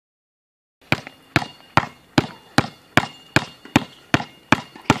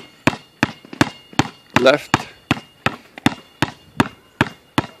left,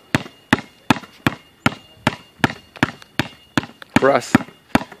 cross,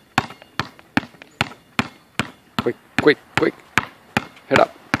 quick, quick, quick, head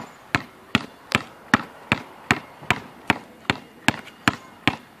up,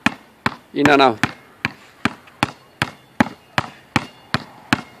 in and out,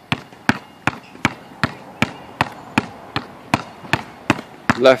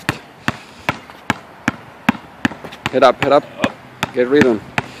 left, head up, get rhythm,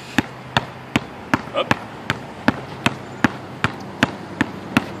 up,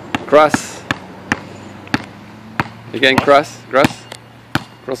 cross, again cross,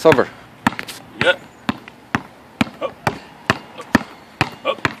 over, yeah, up,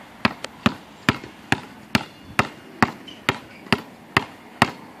 up,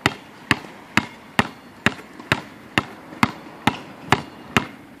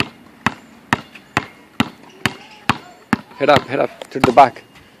 head up, to the back,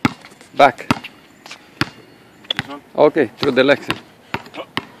 this one, okay, through the legs, up,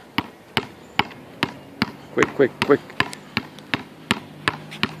 quick,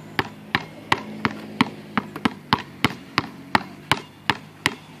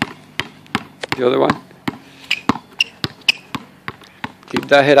 the other one, keep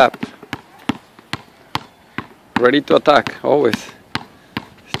that head up, ready to attack, always,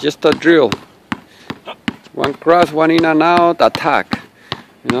 it's just a drill, one cross, one in and out, attack,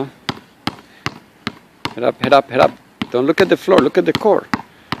 you know, head up, don't look at the floor, look at the core,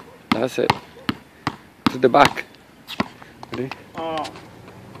 that's it, to the back, ready,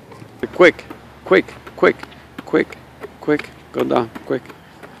 quick, go down, quick,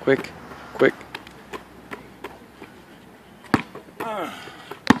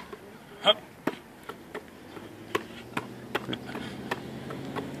 up,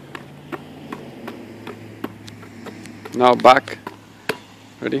 now back,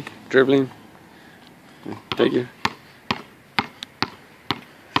 ready, dribbling, take you,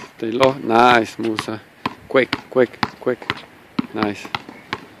 stay low, nice Muusa, quick, nice,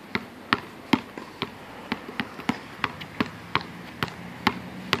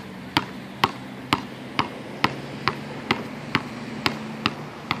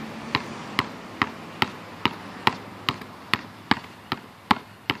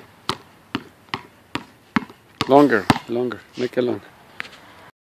 longer, make it long.